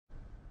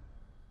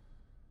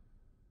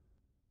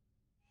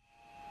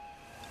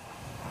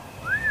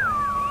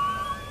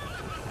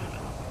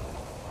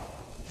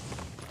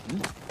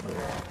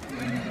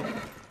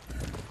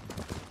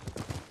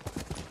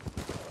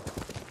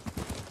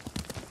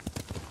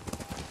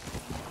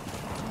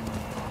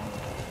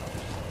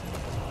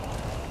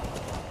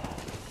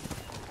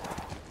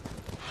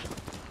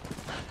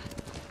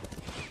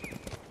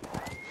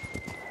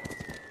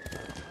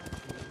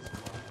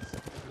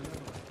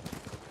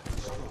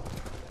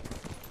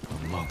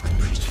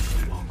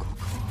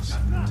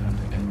Mongols. Time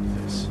to end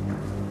this.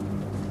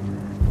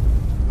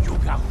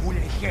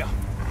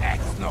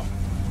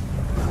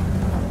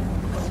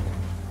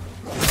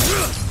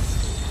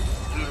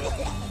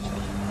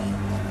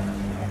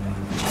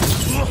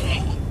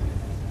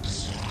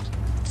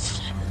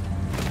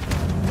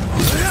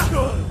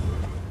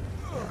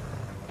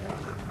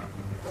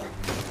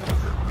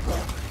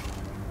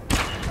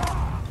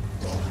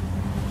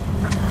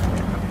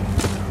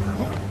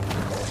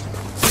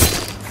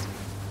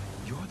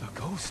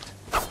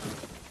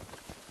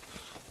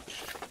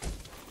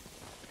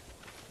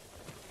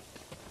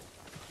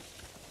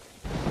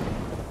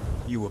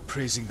 You were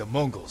praising the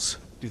Mongols.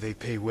 Do they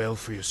pay well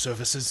for your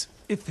services?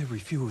 If they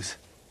refuse,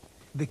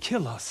 they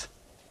kill us.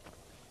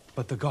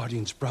 But the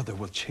Guardian's brother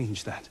will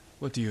change that.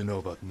 What do you know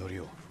about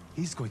Norio?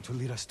 He's going to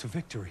lead us to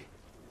victory.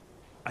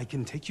 I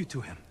can take you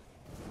to him.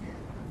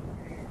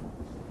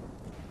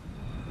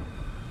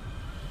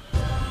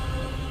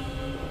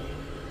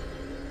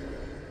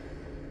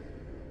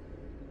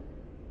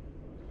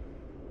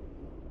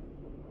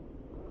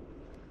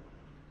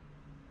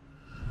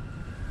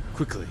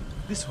 Quickly.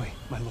 This way,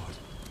 my lord.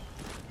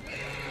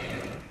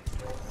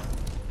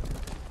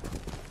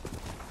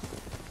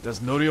 Does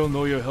Norio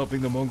know you're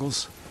helping the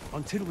Mongols?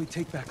 Until we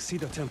take back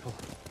Cedar Temple,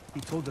 he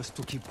told us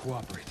to keep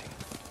cooperating,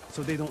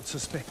 so they don't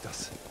suspect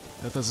us.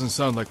 That doesn't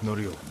sound like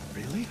Norio.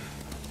 Really?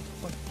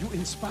 But you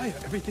inspire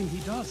everything he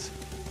does.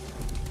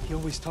 He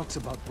always talks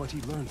about what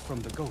he learned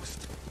from the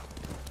ghost.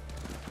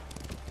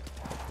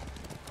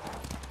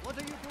 What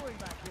are you doing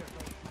back here,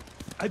 Ghost?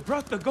 I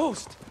brought the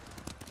ghost!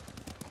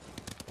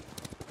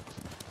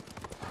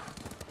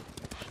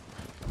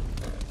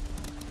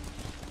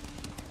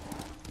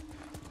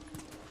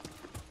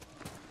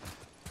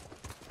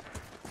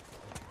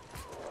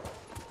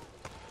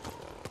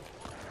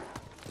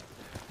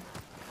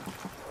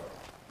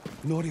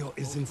 Norio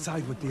is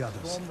inside with the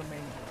others. Form the main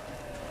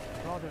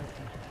group. Broader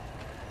attention.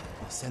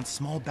 We'll send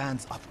small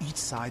bands up each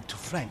side to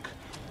flank.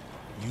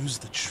 Use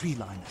the tree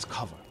line as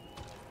cover.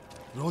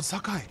 Lord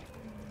Sakai!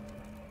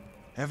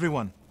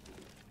 Everyone,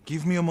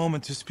 give me a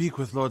moment to speak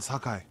with Lord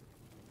Sakai.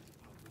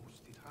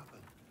 What did happen?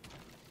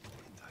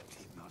 And I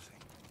did nothing.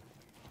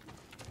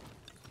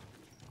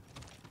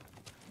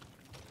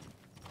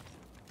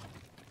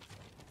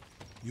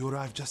 You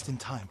arrived just in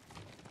time.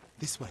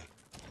 This way.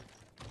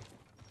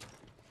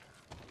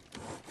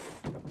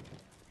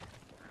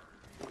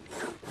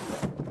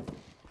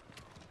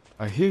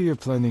 I hear you're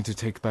planning to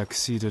take back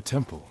Cedar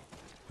Temple.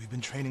 We've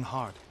been training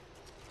hard.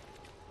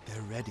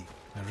 They're ready.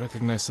 I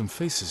recognize some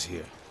faces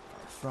here.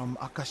 From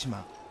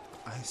Akashima,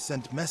 I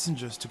sent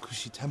messengers to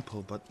Kushi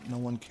Temple, but no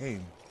one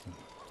came.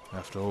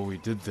 After all we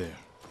did there.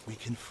 We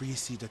can free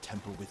Cedar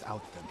Temple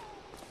without them.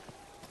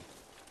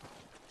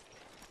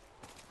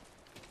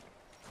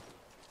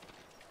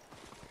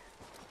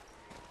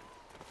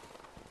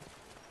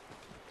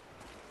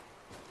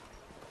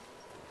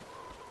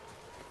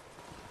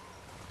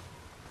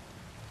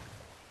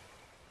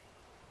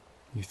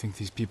 You think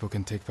these people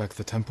can take back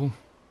the temple?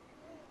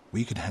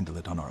 We can handle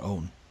it on our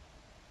own.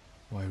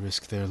 Why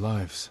risk their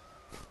lives?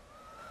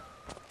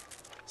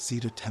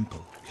 Cedar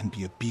Temple can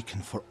be a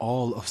beacon for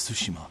all of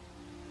Tsushima.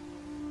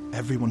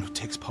 Everyone who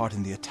takes part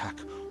in the attack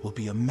will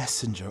be a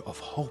messenger of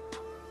hope.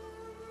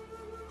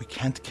 We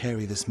can't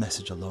carry this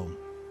message alone.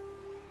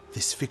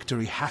 This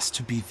victory has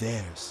to be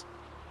theirs.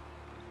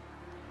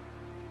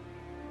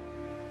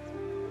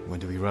 When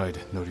do we ride,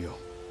 Norio?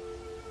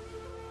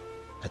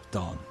 At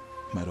dawn,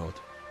 my lord.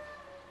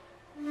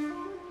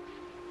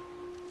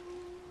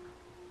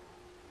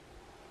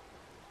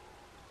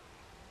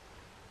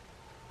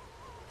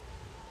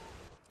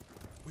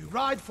 We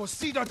ride for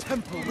Cedar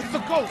Temple with the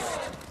ghost!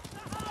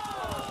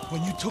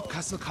 When you took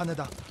Castle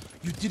Kaneda,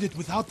 you did it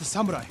without the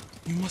samurai.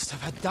 You must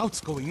have had doubts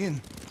going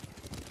in.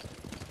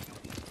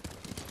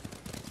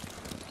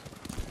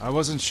 I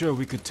wasn't sure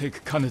we could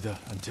take Kaneda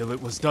until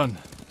it was done.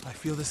 I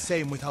feel the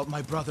same without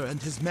my brother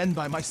and his men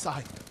by my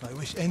side. I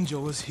wish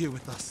Enjo was here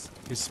with us.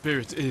 His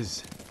spirit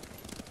is.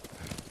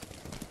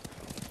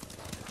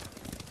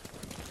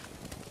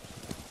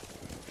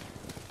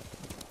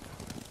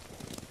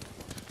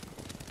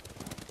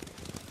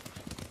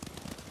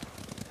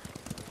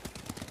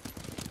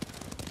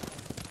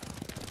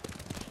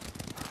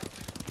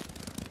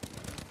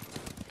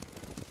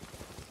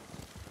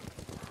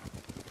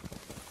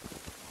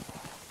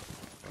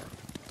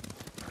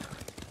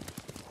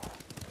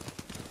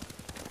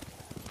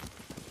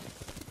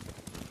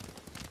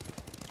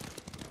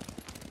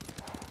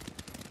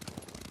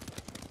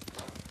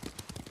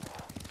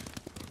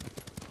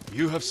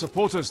 You have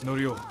supporters,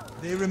 Norio.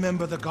 They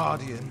remember the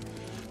Guardian,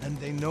 and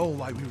they know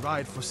why we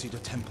ride for Cedar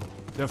Temple.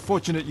 They're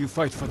fortunate you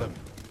fight for them.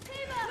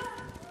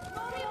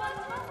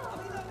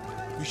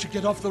 We should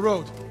get off the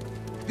road.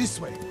 This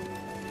way.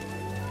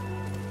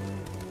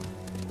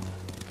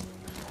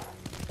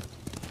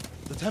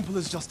 The temple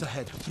is just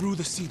ahead, through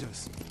the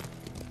cedars.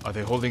 Are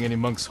they holding any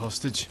monks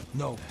hostage?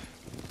 No.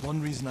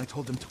 One reason I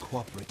told them to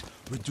cooperate.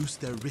 Reduce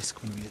their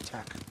risk when we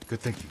attack. Good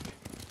thinking.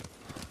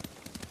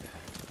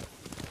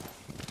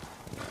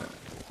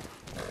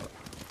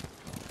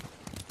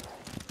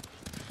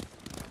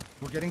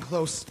 We're getting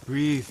close.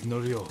 Breathe,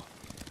 Norio.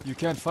 You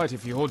can't fight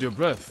if you hold your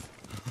breath.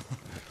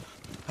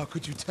 How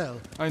could you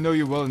tell? I know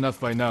you well enough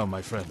by now,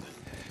 my friend.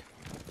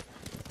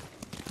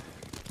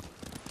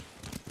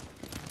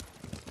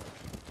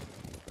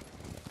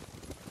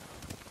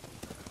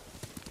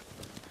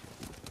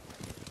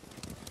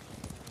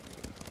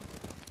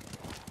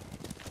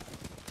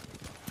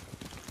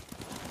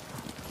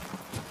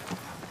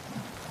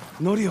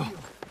 Norio,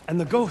 and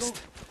the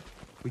ghost.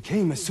 We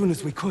came as soon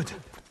as we could.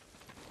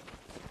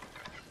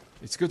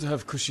 It's good to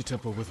have Kushi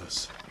Temple with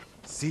us.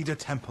 Cedar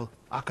Temple,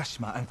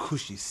 Akashima, and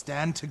Kushi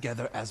stand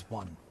together as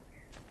one.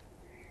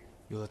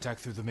 You'll attack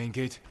through the main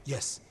gate?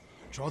 Yes.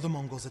 Draw the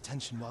Mongols'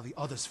 attention while the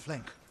others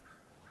flank.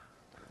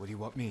 What do you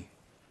want me?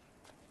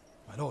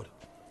 My lord,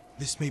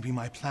 this may be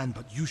my plan,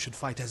 but you should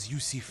fight as you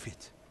see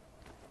fit.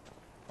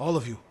 All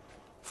of you,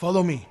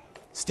 follow me.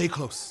 Stay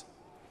close.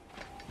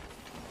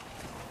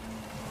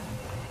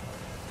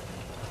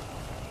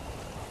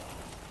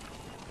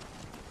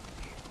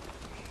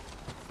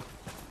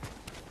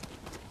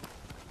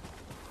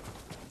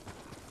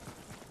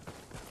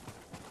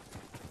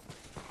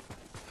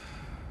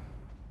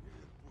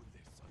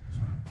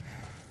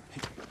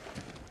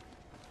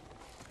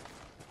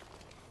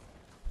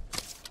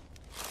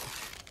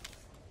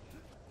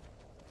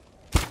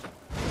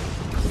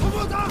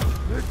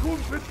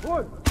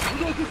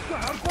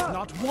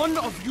 Not one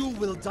of you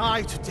will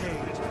die today.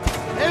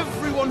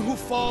 Everyone who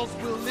falls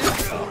will live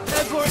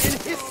forever in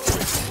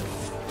history.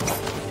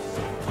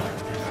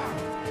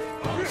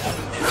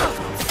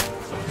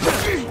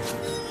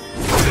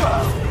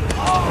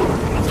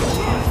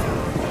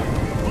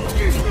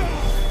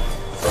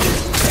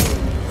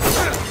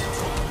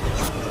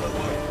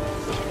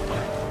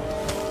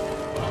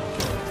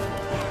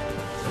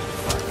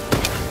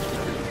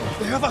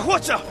 They have a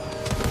Hwacha!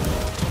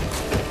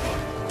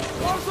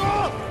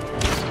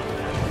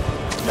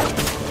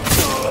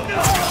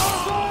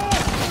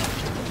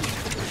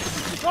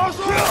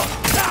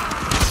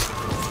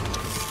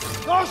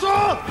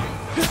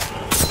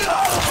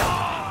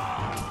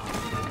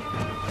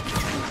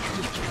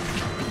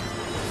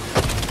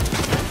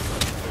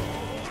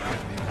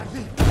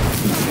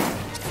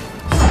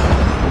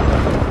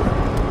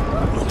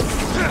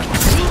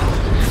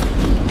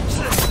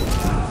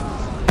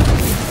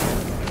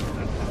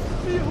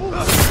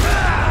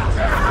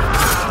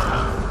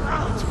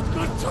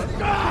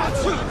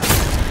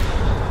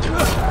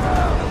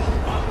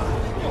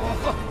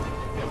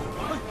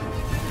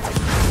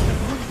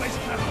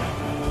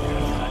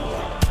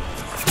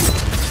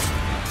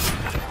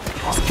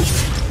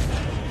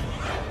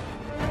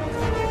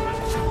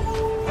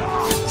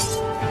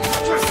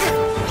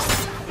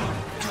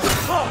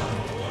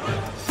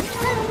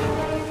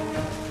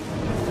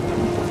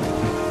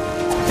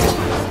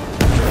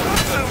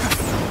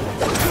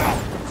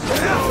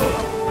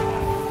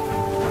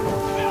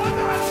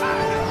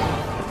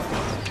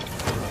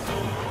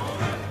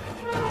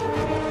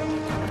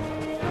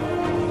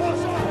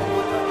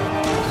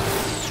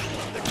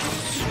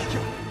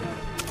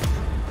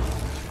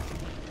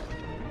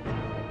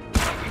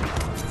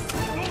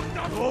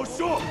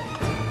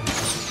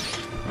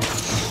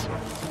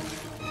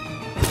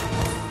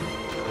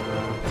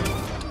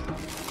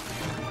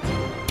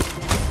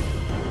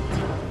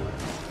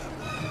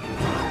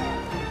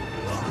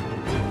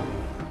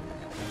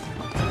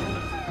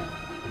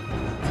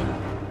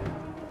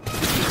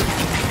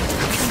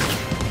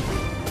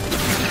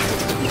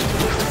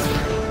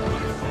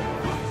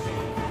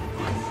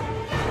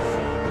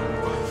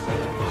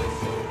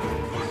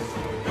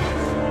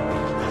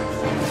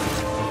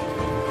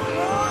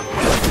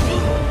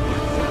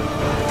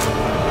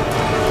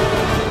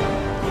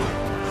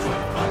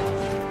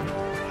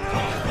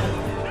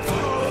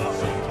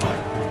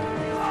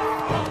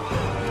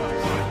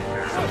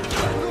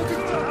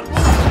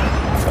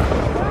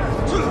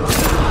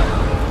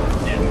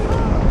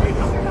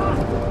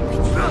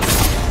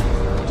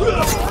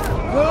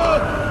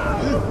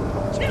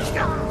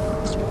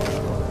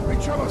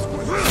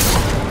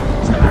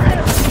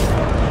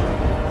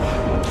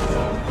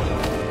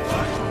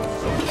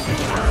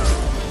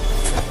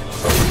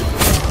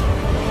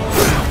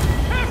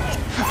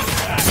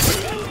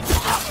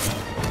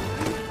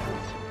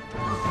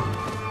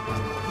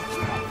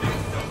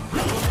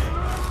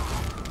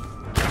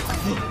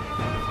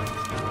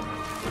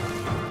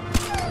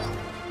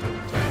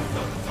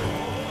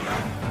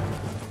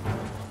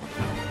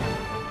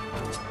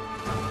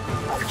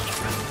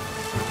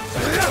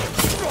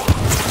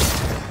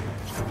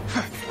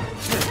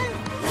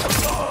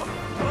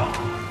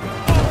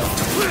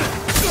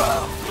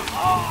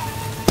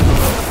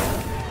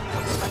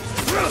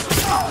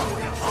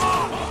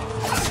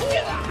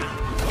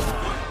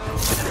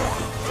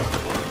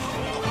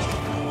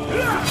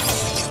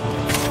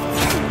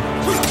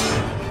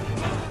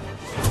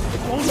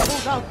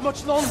 Out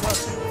much longer.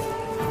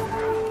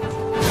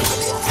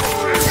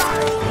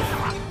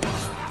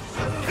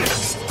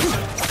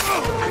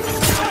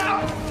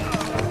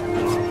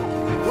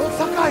 Lord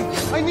Sakai,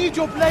 I need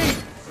your blade.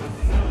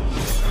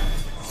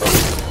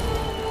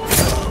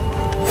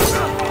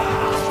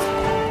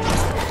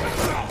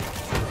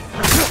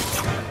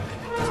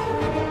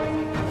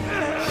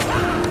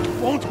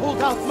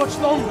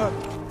 longer!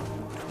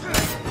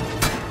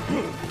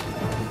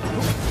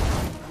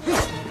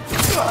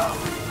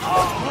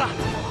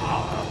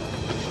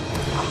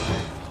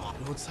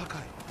 Lord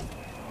Sakai.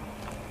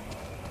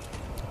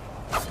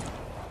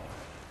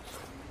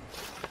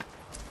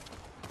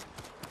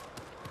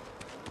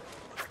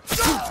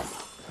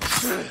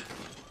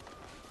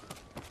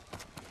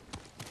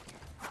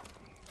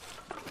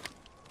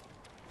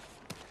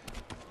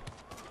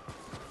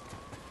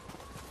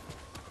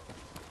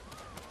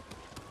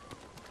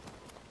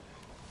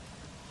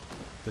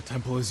 The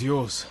temple is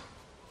yours.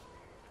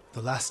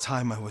 The last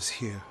time I was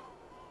here,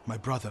 my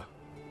brother,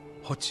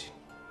 Hochi,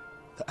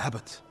 the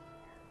abbot,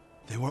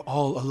 they were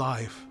all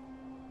alive.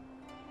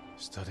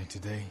 Starting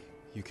today,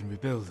 you can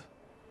rebuild.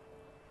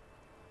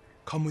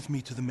 Come with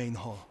me to the main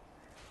hall.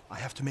 I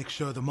have to make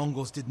sure the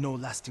Mongols did no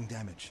lasting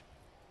damage.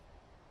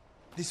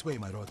 This way,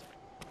 my lord.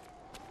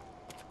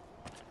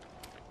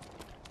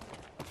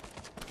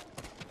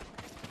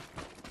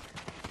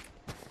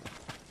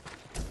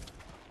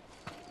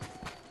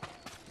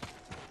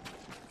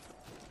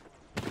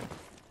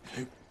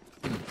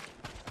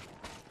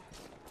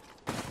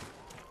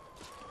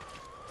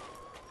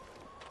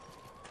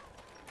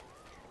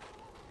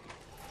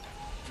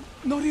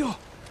 Norio!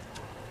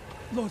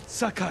 Lord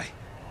Sakai,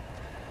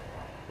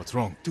 What's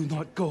wrong? do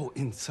not go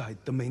inside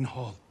the main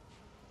hall.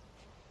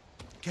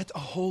 Get a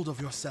hold of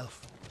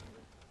yourself.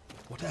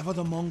 Whatever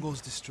the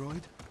Mongols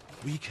destroyed,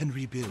 we can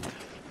rebuild.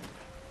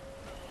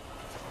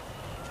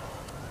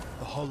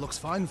 The hall looks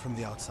fine from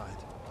the outside.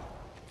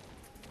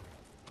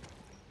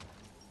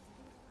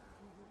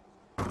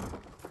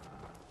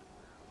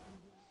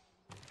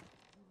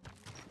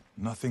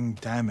 Nothing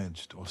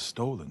damaged or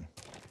stolen.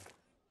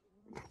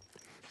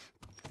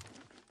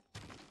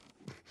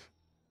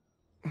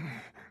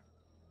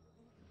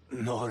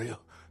 Norio.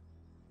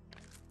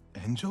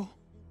 Angel?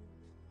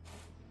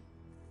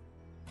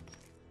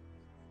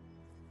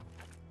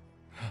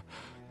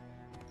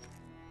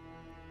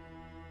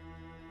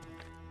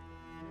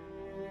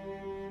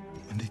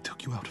 When they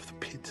took you out of the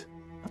pit,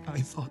 I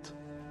thought...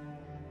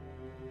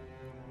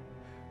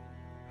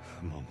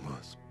 The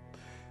Mongols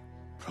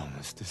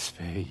promised to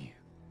spare you.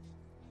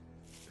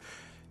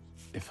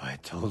 If I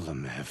told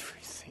them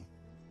everything.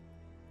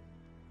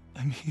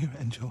 I'm here,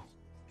 Angel.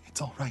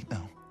 It's all right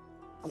now.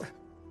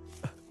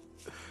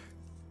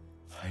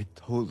 I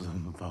told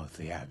them about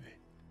the abbot.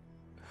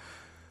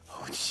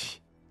 Hochi,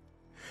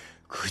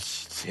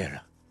 Kuchitsera,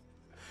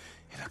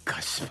 and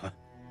Akashima.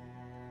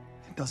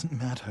 It doesn't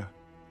matter.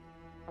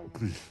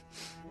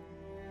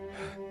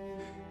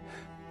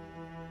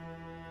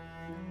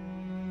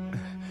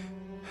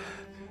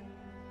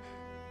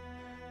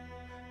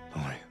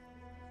 Lord,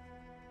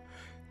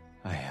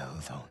 I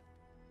held on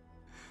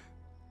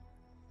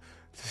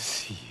to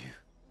see you.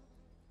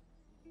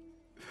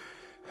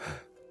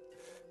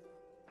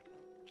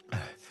 But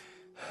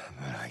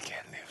I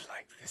can't live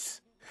like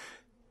this.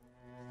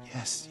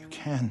 Yes, you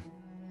can.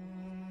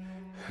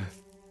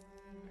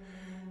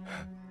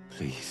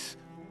 Please,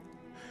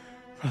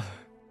 brother.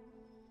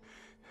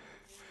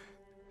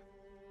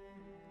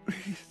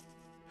 Please.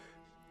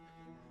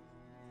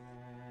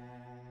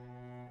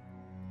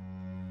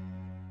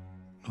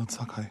 Lord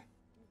Sakai,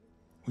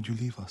 would you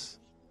leave us?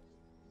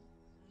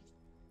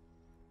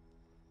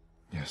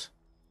 Yes.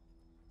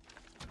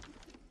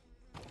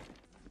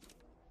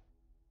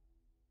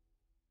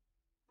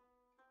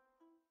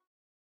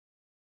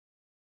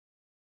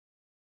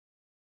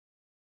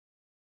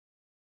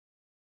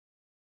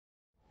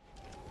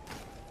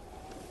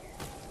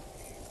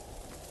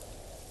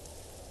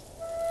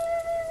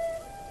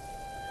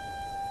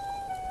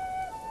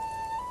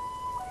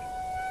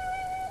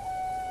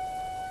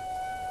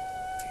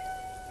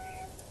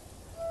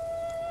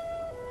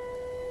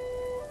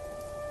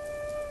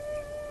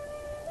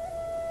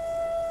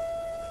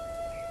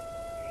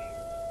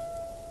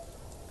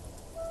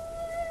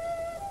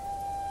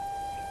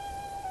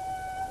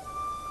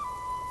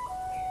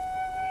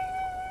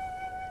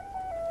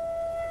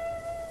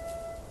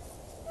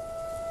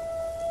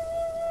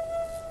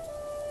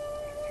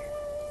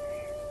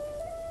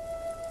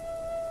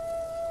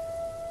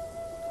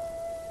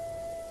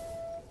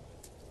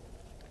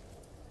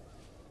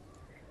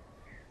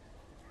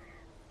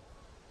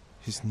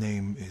 His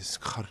name is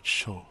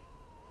Kharcho,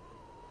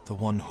 the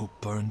one who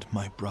burned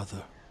my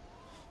brother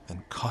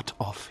and cut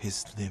off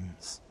his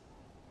limbs.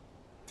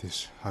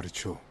 This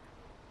Haricho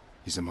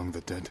is among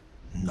the dead.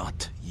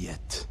 Not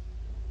yet.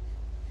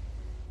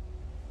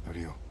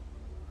 Norio,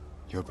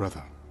 your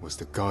brother was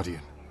the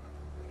Guardian.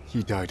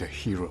 He died a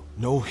hero.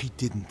 No, he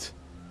didn't.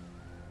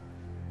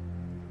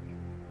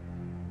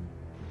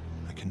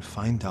 I can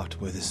find out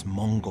where this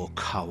Mongol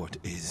coward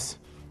is.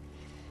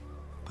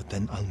 But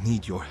then I'll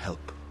need your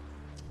help.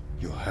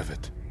 You'll have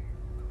it.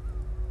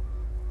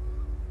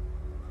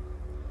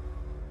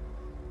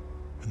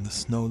 When the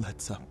snow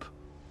lets up,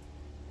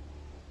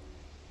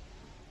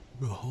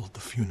 we'll hold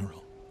the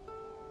funeral.